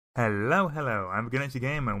Hello, I'm Gabriel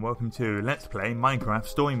Gamer and welcome to Let's Play Minecraft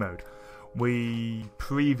Story Mode. We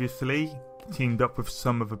previously teamed up with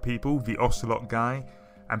some other people, the Ocelot guy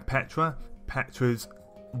and Petra. Petra's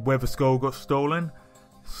weather skull got stolen.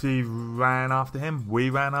 She ran after him, we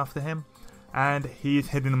ran after him, and he is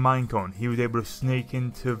hidden in a minecon. He was able to sneak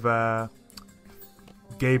into the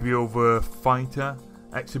Gabriel the fighter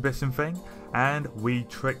exhibition thing, and we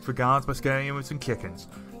tricked the guards by scaring him with some chickens.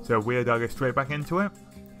 So we're going to go straight back into it.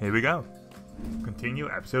 Here we go. Continue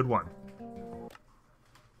episode 1.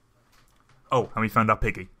 Oh, and we found our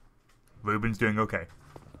piggy. Ruben's doing okay.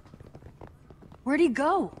 Where'd he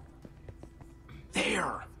go?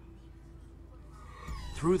 There!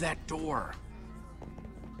 Through that door.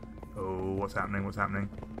 Oh, what's happening?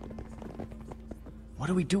 What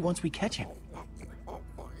do we do once we catch him?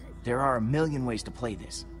 There are a million ways to play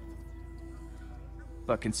this.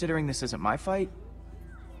 But considering this isn't my fight,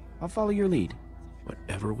 I'll follow your lead.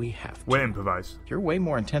 Whatever we have to. We'll improvise. You're way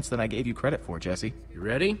more intense than I gave you credit for, Jesse. You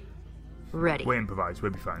ready? Ready. We'll improvise,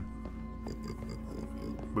 we'll be fine.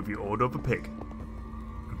 With the order of a pig.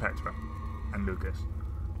 And Petra. And Lucas.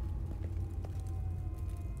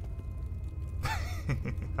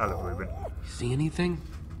 Hello, Ruben. See anything?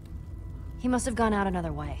 He must have gone out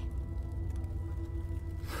another way.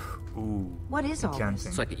 Ooh. What is all this?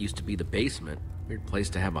 Looks like it used to be the basement. Weird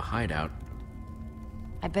place to have a hideout.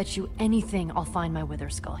 I bet you anything I'll find my wither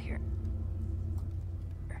skull here.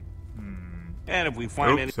 And if we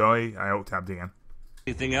find Sorry, I alt-tabbed again.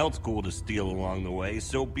 anything else cool to steal along the way,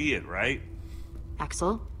 so be it, right?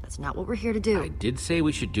 Axel, that's not what we're here to do. I did say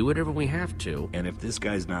we should do whatever we have to. And if this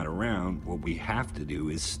guy's not around, what we have to do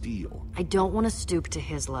is steal. I don't want to stoop to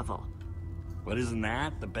his level. But isn't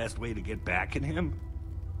that the best way to get back at him?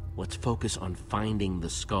 Let's focus on finding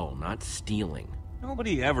the skull, not stealing.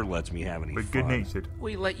 Nobody ever lets me have any We're fun. good-natured.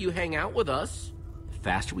 We let you hang out with us. The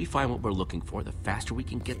faster we find what we're looking for, the faster we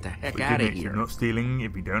can get the heck We're out of good-natured, here. not stealing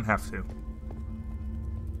if we don't have to.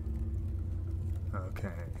 Okay,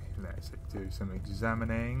 let's do some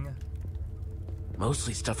examining.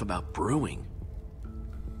 Mostly stuff about brewing.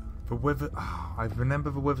 The wither... Oh, I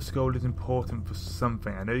remember the wither skull is important for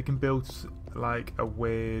something. I know you can build, like, a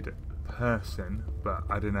weird person, but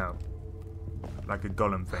I don't know. Like a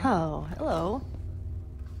golem thing. Oh, hello.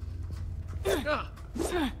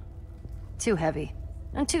 Too heavy.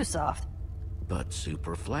 And too soft. But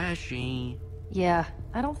super flashy. Yeah,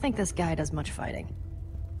 I don't think this guy does much fighting.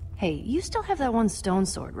 Hey, you still have that one stone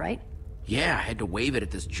sword, right? Yeah, I had to wave it at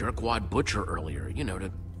this jerkwad butcher earlier,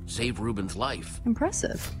 to save Ruben's life.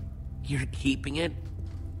 Impressive. You're keeping it?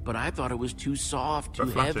 But I thought it was too soft, too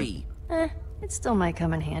But flashy. heavy. It still might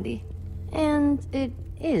come in handy. And it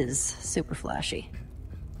is super flashy.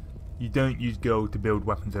 You don't use gold to build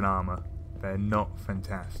weapons and armor. They're not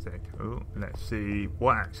fantastic. Oh, let's see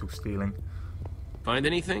what Axel's stealing. Find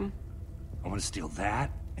anything? I want to steal that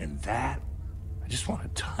and that. I just want to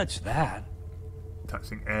touch that.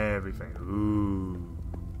 Touching everything. Ooh,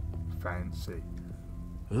 fancy.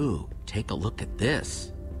 Ooh, take a look at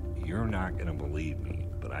this. You're not going to believe me,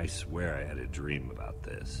 but I swear I had a dream about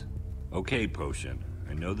this. Okay, Potion,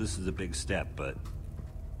 I know this is a big step, but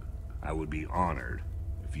I would be honored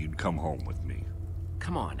if you'd come home with me.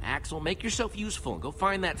 Come on, Axel, make yourself useful and go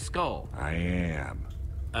find that skull. I am.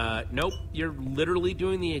 Nope, you're literally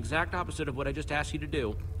doing the exact opposite of what I just asked you to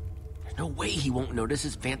do. There's no way he won't notice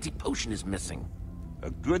his fancy potion is missing. A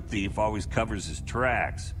good thief always covers his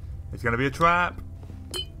tracks. It's gonna be a trap.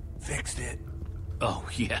 Fixed it. Oh,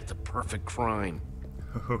 yeah, the perfect crime.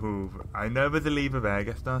 Ooh, I know there's a lever there. I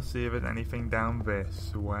guess I'll see if there's anything down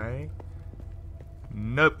this way.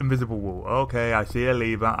 Nope, invisible wall. Okay, I see a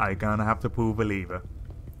lever. I'm gonna have to pull the lever.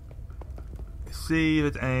 See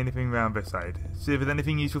if there's anything around this side. See if there's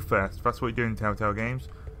anything useful first. That's what you do in Telltale games.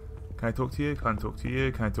 Can I talk to you? Can I talk to you?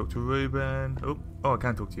 Can I talk to Ruben? Oh, I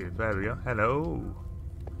can talk to you. There we go. Hello.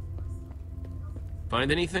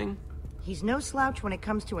 Find anything? He's no slouch when it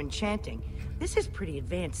comes to enchanting. This is pretty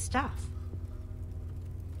advanced stuff.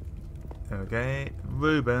 Okay,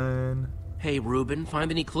 Ruben. Hey, Ruben, find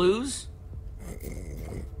any clues?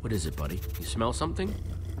 What is it, buddy? You smell something?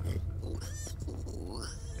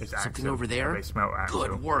 It's Something Axel. over there? They smell Axel.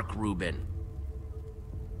 Good work, Ruben.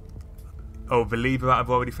 Oh, the lever that I've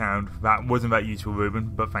already found. That wasn't that useful,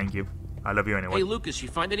 Ruben, but thank you. I love you anyway. Hey, Lucas, you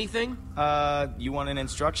find anything? You want an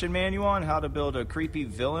instruction manual on how to build a creepy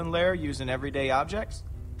villain lair using everyday objects?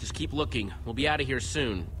 Just keep looking. We'll be out of here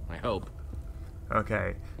soon, I hope.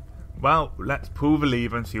 Okay. Well, let's pull the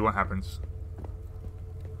lever and see what happens.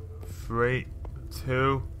 3,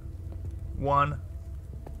 2, 1.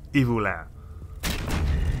 Evil lair.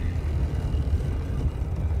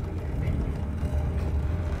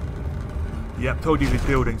 Yep, told you he was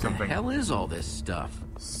building What the something. hell is all this stuff?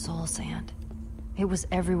 Soul sand. It was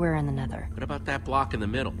everywhere in the Nether. What about that block in the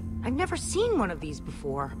middle? I've never seen one of these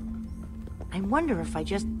before. I wonder if I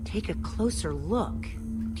just take a closer look.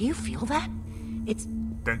 Do you feel that? It's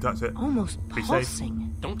Don't touch it. almost Be safe.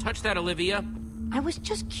 pulsing. Don't touch that, Olivia. I was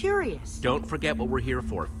just curious. Don't forget what we're here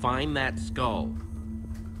for. Find that skull.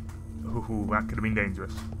 Ooh, that could have been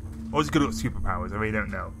dangerous. Or it's good at superpowers, I really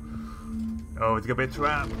don't know. Oh, it's gonna be a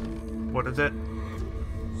trap. What is it?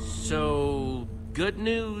 So, good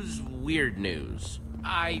news, weird news.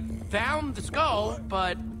 I found the skull,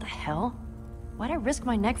 but The hell? Why'd I risk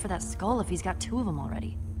my neck for that skull if he's got 2 of them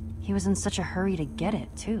already? He was in such a hurry to get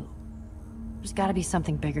it, too. There's gotta be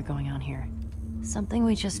something bigger going on here. Something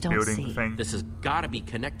we just don't Building see. the thing. this has gotta be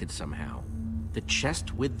connected somehow. The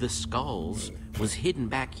chest with the skulls was hidden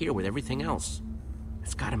back here with everything else.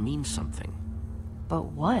 It's gotta mean something. But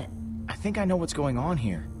what? I think I know what's going on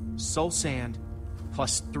here. Soul sand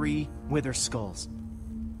plus 3 wither skulls.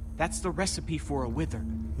 That's the recipe for a wither.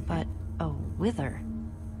 But a wither.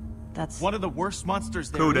 That's... One of the worst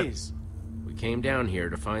monsters there Cool it. is. We came down here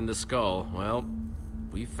to find the skull. Well,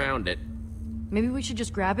 we found it. Maybe we should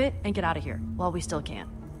just grab it and get out of here while we still can.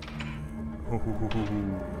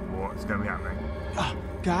 What's gonna be happening?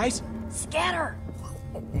 Guys, Scatter!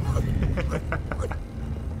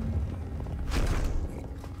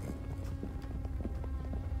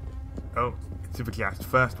 Oh, it's in the chest.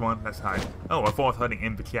 First one, let's hide. Oh, I thought I was hiding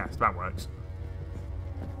in the chest. That works.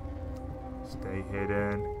 Stay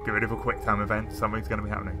hidden. Get rid of a quick time event. Something's gonna be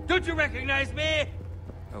happening. Don't you recognize me?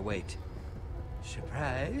 Oh, wait.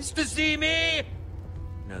 Surprised to see me?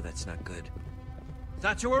 No, that's not good.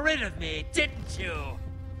 Thought you were rid of me, didn't you?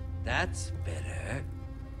 That's better.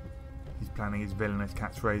 He's planning his villainous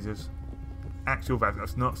catchphrases. Actual value,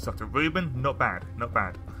 that's not subtle. Reuben, not bad, not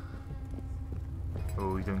bad.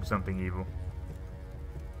 Oh, he's doing something evil.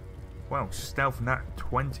 Wow, stealth nat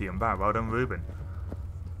 20 on that. Well done, Reuben.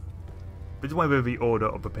 This is why we're the Order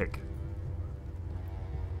of the Pig.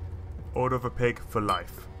 Order of the Pig for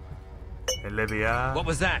life. Olivia. What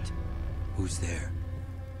was that? Who's there?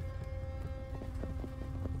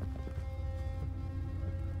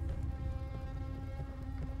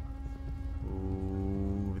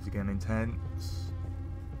 Ooh, it's getting intense.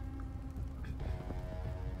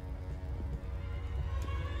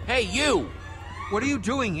 Hey, you! What are you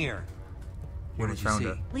doing here? What We did you found see?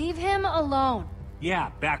 it. Leave him alone. Yeah,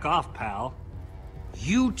 back off, pal.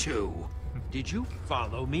 You two. Did you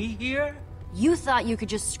follow me here? You thought you could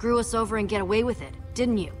just screw us over and get away with it,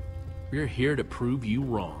 didn't you? We're here to prove you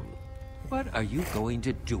wrong. What are you going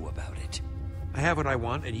to do about it? I have what I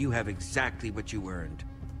want, and you have exactly what you earned.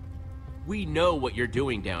 We know what you're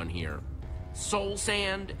doing down here. Soul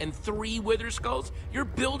sand and 3 wither skulls? You're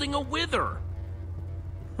building a wither!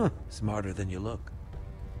 Smarter than you look.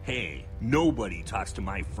 Hey, nobody talks to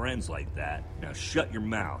my friends like that. Now shut your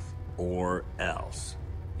mouth, or else.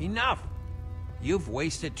 Enough! You've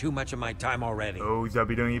wasted too much of my time already. Oh, he's gonna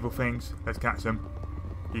be doing evil things. Let's catch him.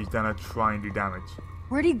 He's gonna try and do damage.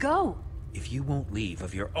 Where'd he go? If you won't leave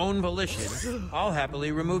of your own volition, I'll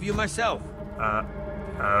happily remove you myself.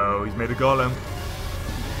 Oh, he's made a golem.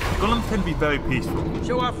 Golems tend to be very peaceful.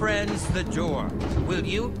 Show our friends the door, will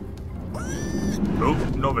you? Oh,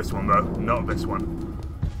 not this one though. Not this one.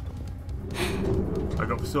 I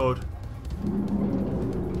got the sword.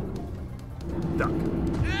 Duck.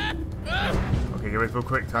 Okay, get ready for a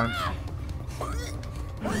quick time.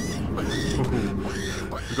 We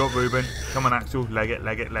got Reuben. Come on, Axel. Leg it,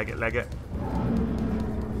 leg it, leg it, leg it.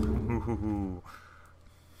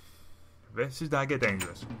 This is gonna get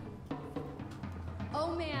dangerous.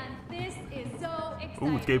 Oh man, this is so exciting.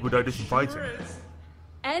 Ooh, it's Gabriel doing some fighting.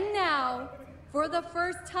 And now, for the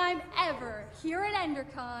first time ever here at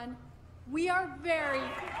EnderCon, we are very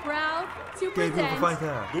proud to Gabriel the present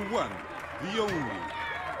fighter. The one, the only.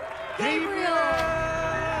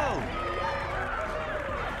 Gabriel!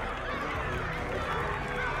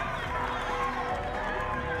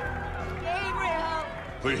 Gabriel!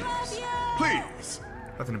 Please, please.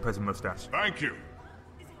 That's an impressive mustache. Thank you.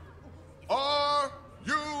 Are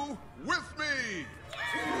you with me?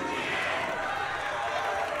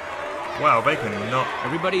 Wow, they cannot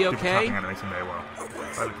Everybody do the okay? tapping animation very well.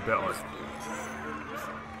 That looks a bit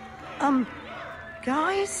odd.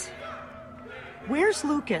 Guys? Where's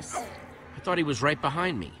Lucas? I thought he was right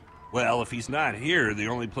behind me. Well, if he's not here, the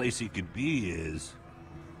only place he could be is...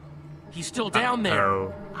 He's still down there.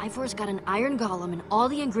 Oh, Ivor's got an iron golem and all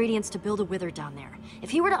the ingredients to build a wither down there. If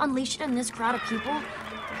he were to unleash it on this crowd of people,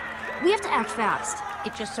 we have to act fast.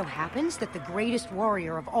 It just so happens that the greatest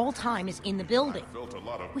warrior of all time is in the building. Felt a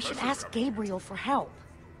lot of We should pressure ask Gabriel for help.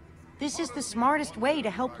 This is the smartest way to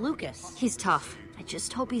help Lucas. He's tough. I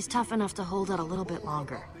just hope he's tough enough to hold out a little bit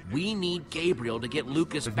longer. We need Gabriel to get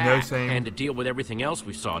Lucas There's back no shame. and to deal with everything else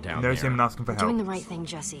we saw down No there. shame in asking for You're help. doing the right thing,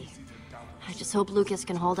 Jesse. I just hope Lucas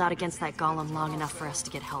can hold out against that golem long enough for us to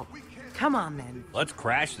get help. Come on, then. Let's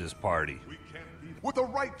crash this party. With the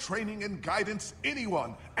right training and guidance,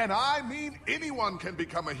 anyone, and I mean anyone, can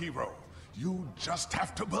become a hero. You just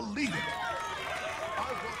have to believe it. I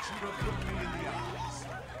want you to look me in the eyes.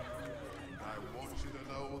 And I want you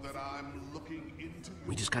to know that I'm looking into you.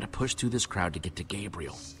 We just gotta push through this crowd to get to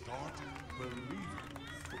Gabriel. Start believing.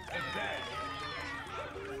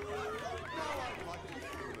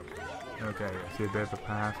 Okay, I see a bit of a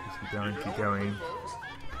path. Keep going, keep going.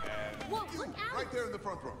 Right there in the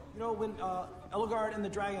front row. You know, when Elgard and the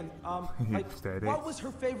dragon, like, Steady. what was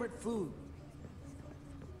her favorite food?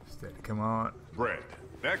 Steady, come on. Bread.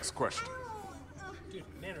 Next question. Dude,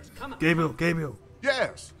 manners, come on. Gabriel.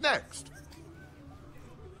 Yes, next.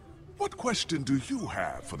 What question do you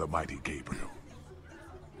have for the mighty Gabriel?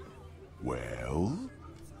 Well,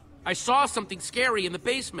 I saw something scary in the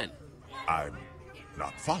basement. I'm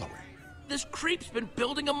not following. This creep's been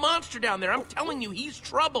building a monster down there. I'm telling you, he's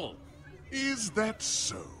trouble. Is that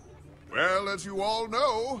so? Well, as you all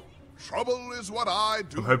know, trouble is what I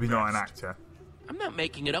do. I hope he's not an best. actor. I'm not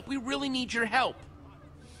making it up. We really need your help.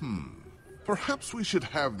 Perhaps we should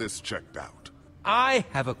have this checked out. I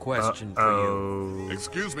have a question for you.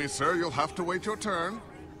 Excuse me, sir, you'll have to wait your turn.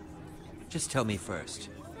 Just tell me first.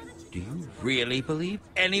 Do you really believe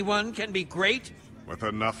anyone can be great? With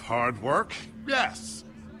enough hard work, yes.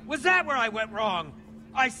 Was that where I went wrong?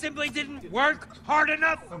 I simply didn't work hard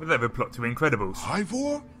enough? Oh, but they have a plot to Incredibles.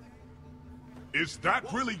 Ivor? Is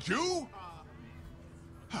that really you?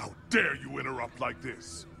 How dare you interrupt like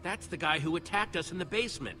this? That's the guy who attacked us in the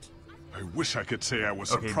basement. I wish I could say I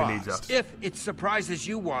was Okay, he believes surprised. us. If it surprises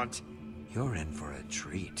you want, you're in for a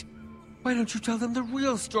treat. Why don't you tell them the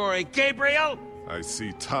real story, Gabriel? I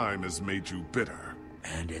see time has made you bitter.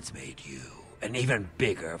 And it's made you an even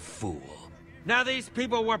bigger fool. Now these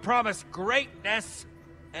people were promised greatness,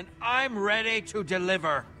 and I'm ready to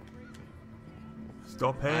deliver.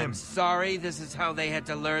 Stop him. I'm sorry this is how they had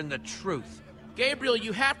to learn the truth. Gabriel,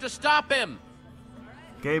 you have to stop him.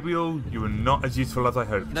 Gabriel, you are not as useful as I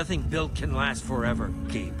hoped. Nothing built can last forever,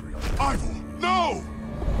 Gabriel. Ivor, no!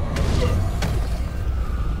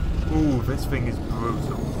 Ooh, this thing is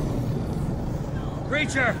brutal.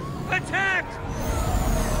 Creature, attack!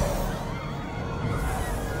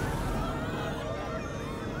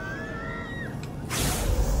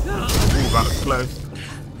 Ooh, that was close.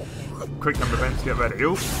 Quick number of events, get ready.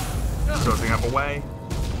 Ooh. Sorting up away.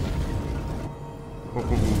 Ooh,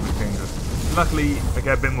 it's dangerous. Luckily, I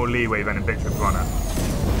get a bit more leeway than in Victor's Runner.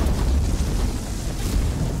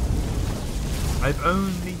 I've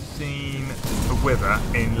only seen a wither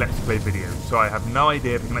in Let's Play videos, so I have no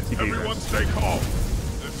idea if we can actually do Everyone this. stay calm.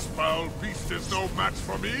 This foul beast is no match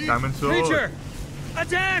for me. Diamond sword. Creature,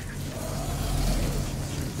 attack!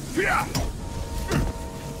 Yeah.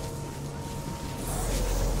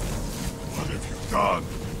 What have you done?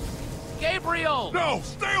 Gabriel! No,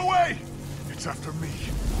 stay away! It's after me,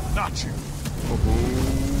 not you.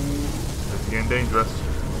 Ooh, it's getting dangerous.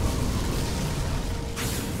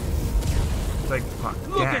 Like,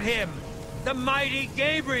 Look at him! The mighty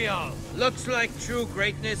Gabriel! Looks like true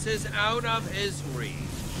greatness is out of his reach.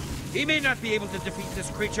 He may not be able to defeat this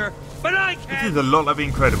creature, but I This can! is a lot of The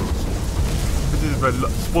Incredibles. This is a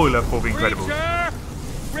spoiler for The Incredibles.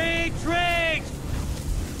 Creature! Retreat!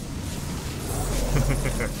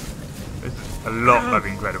 This is a lot of The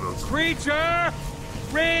Incredibles. Creature!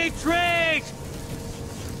 Retreat!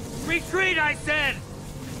 Retreat, I said!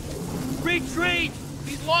 Retreat!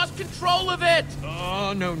 He's lost control of it!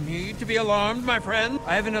 Oh, no need to be alarmed, my friend.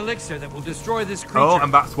 I have an elixir that will destroy this creature. Oh,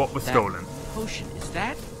 and that's what was That stolen. potion, is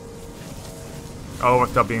that? Oh,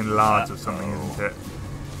 it's up being large or something, isn't it?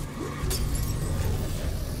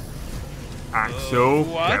 Axel,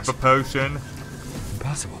 what? get the potion.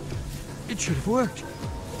 Impossible. It should have worked.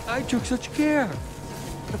 I took such care.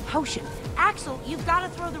 The potion. Axel, you've got to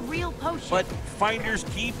throw the real potion. But finders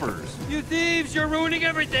keepers. You thieves, you're ruining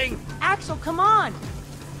everything. Axel, come on.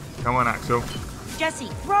 Come on, Axel. Jesse,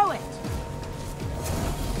 throw it.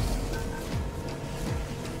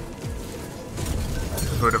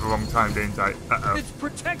 Put it at the wrong time, didn't I? Uh-oh. It's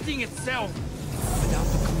protecting itself. Without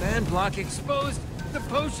the command block exposed, the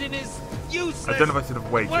potion is useless. I don't know if I should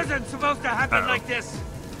have waited. It wasn't supposed to happen Uh-oh. like this.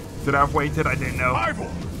 Should I have waited? I didn't know. Ivor!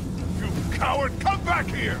 You coward, come back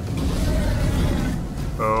here!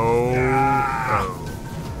 Oh. Oh.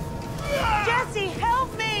 Jesse,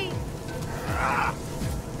 help me.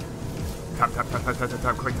 Tap, tap, tap, tap, tap, tap,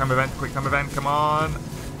 tap. Quick time event, come on.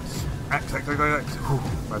 X. Whew,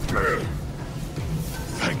 that's close.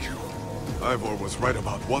 Thank you. Ivor was right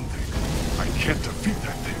about one thing. I can't defeat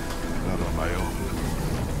that thing. Not on my own.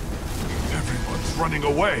 Everyone's running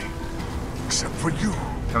away. Except for you.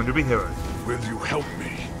 Time to be heroes. Will you help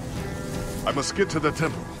me? I must get to the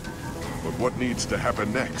temple. But what needs to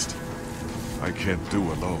happen next? I can't do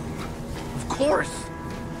alone. Of course!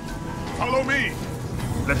 Follow me!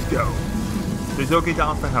 Let's go. So it's okay to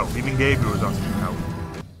ask for help. Even Gabriel was asking for help.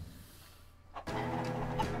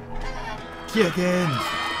 Chickens!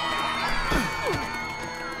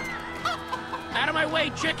 Out of my way,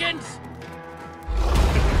 chickens!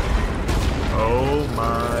 Oh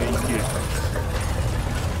my goodness.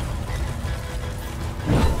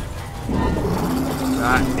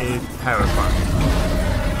 That is terrifying.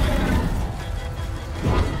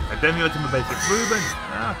 I don't know to my basic Reuben.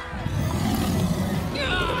 Ah.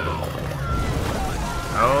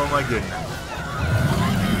 Oh my goodness.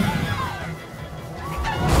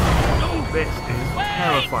 This is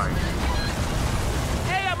terrifying.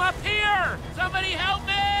 Hey, I'm up here! Somebody help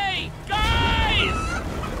me! Guys!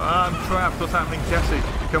 I'm trapped. What's happening, Jesse?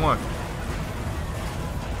 Come on.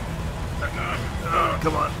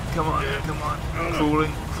 Come on.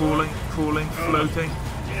 Crawling, floating.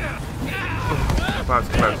 Oh, that's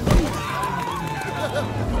close.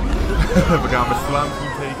 The gamma slams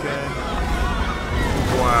been taken.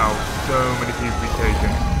 Wow, so many people be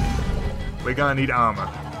taken. We're gonna need armor.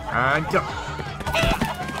 And jump.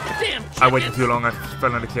 Damn, I waited too long, I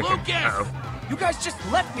fell on the chicken. Uh-oh. You guys just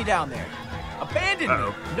left me down there. Abandoned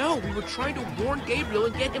me. No, we were trying to warn Gabriel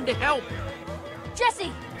and get him to help.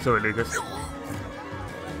 Jesse! Sorry, Lucas.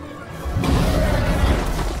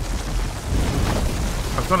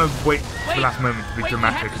 I was trying to wait for the last moment to be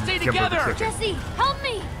dramatic and jump over the chicken. Jesse, help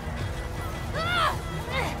me!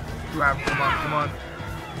 Grab, come on.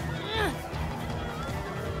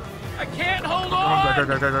 I can't hold on!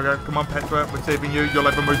 Go. Come on, Petra, we're saving you. You're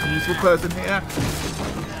like the most useful person here.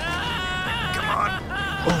 Come on.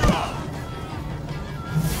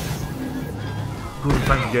 Oh,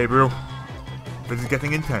 thank you, Gabriel. This is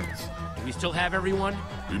getting intense. Do we still have everyone?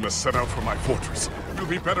 We must set out for my fortress. You'll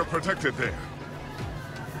be better protected there.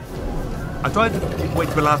 I tried to wait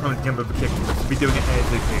for the last moment to jump over the chicken, but to be doing it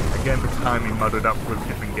ASAP. Again, the timing muddled up with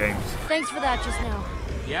different games. Thanks for that just now.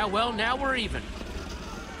 Yeah, well, now we're even.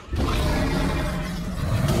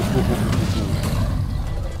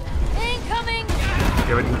 Incoming!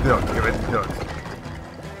 Get ready to dodge.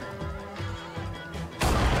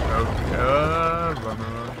 Okay, run.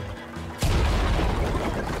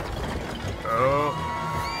 Oh.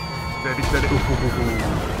 Steady.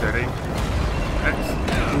 Steady.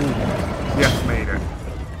 Yes, made it.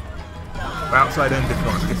 We're outside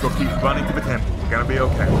Endercon. Guess we'll keep running to the temple. We're gonna be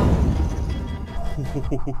okay.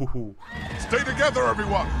 Stay together,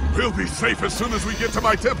 everyone. We'll be safe as soon as we get to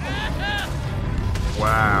my temple.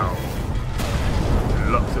 Wow.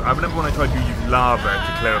 I remember when I tried to use lava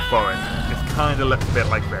to clear a forest. It kind of looked a bit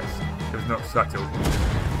like this. It was not subtle.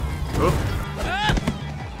 Oh.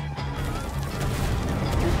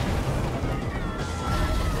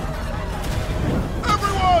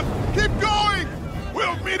 Everyone, keep going.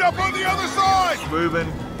 We'll meet up on the other side.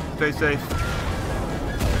 Reuben, stay safe.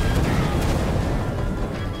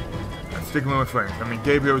 I'm sticking with my friends. I mean,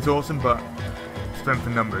 Gabriel is awesome, but strength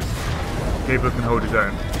in numbers. Gabriel can hold his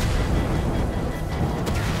own.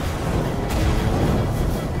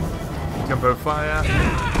 Jump over fire.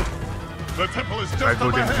 The temple is just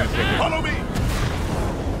up ahead. Follow me.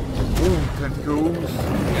 Ooh, tentacles.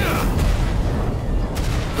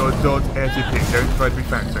 Dodge, ASAP. Don't try to be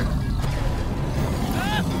fancy.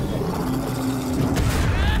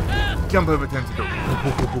 Jump over tentacle.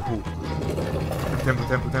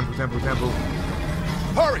 Temple.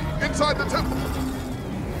 Hurry! Inside the temple!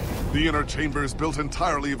 The inner chamber is built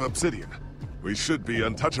entirely of obsidian. We should be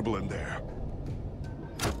untouchable in there.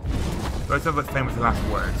 Let's have the famous last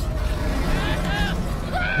words.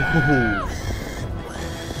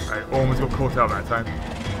 I almost got caught out that time.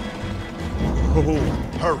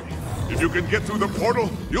 Hurry! If you can get through the portal,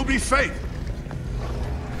 you'll be safe!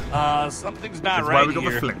 Something's not That's right why we got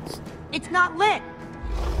here. the flints. It's not lit.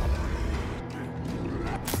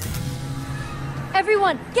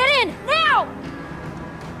 Everyone, get in, now!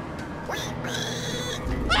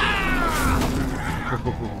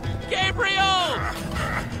 Gabriel!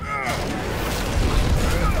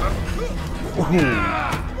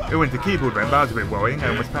 It went to keyboard then, that was a bit worrying. I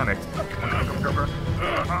almost panicked.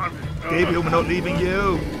 Gabriel, we're not leaving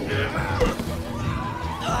you!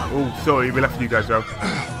 Oh, sorry, we left you guys out.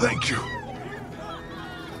 Thank you.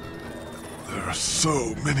 There are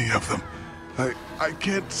so many of them. I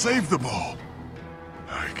can't save them all.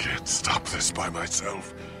 I can't stop this by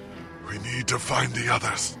myself. We need to find the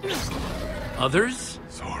others. Others?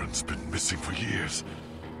 Soren's been missing for years.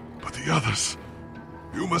 But the others,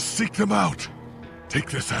 you must seek them out.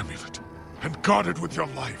 Take this amulet and guard it with your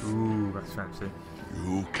life. Ooh, that's fancy.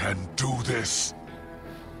 You can do this.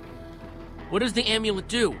 What does the amulet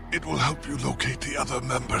do? It will help you locate the other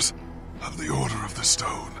members of the Order of the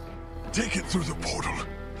Stone. Take it through the portal,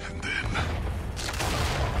 and then...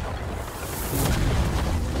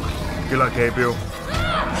 Good luck, Gabriel.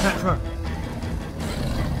 Petra.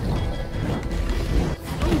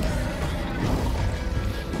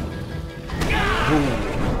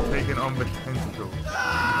 Ooh, taking on the tentacle.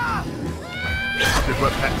 Good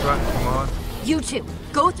work, Petra. Come on. You two,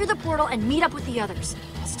 go through the portal and meet up with the others.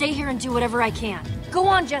 I'll stay here and do whatever I can. Go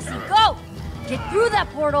on, Jesse, go! Get through that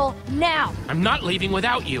portal now! I'm not leaving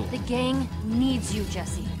without you. The gang needs you,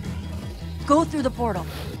 Jesse. Go through the portal.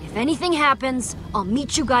 If anything happens, I'll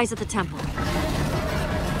meet you guys at the temple.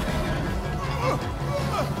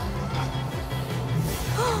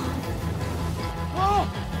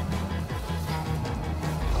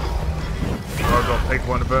 I've got to pick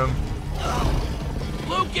one of them.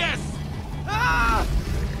 Lucas! Ah!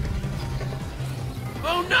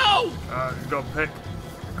 Oh no! You got to pick.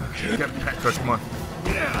 Get Petra, come on.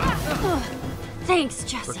 Thanks,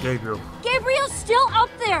 Jesse. But Gabriel. Gabriel's still up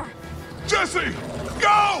there! Jesse!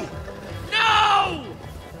 Go! No!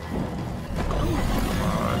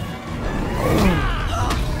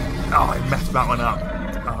 Oh, I messed that one up.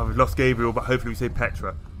 Oh, we've lost Gabriel, but hopefully we save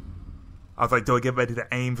Petra. I was like, do I get ready to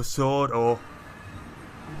aim the sword, or...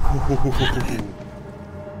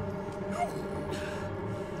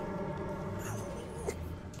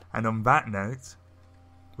 And on that note,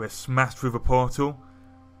 we're smashed through the portal.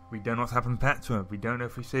 We don't know what's happened to Petra. We don't know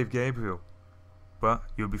if we saved Gabriel. But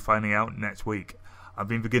you'll be finding out next week. I've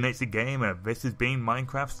been the Good Natured Gamer. This has been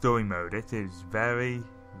Minecraft Story Mode. It is very,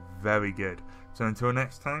 very good. So until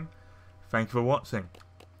next time, thank you for watching.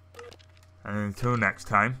 And until next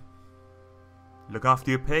time, look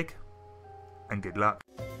after your pig, and good luck.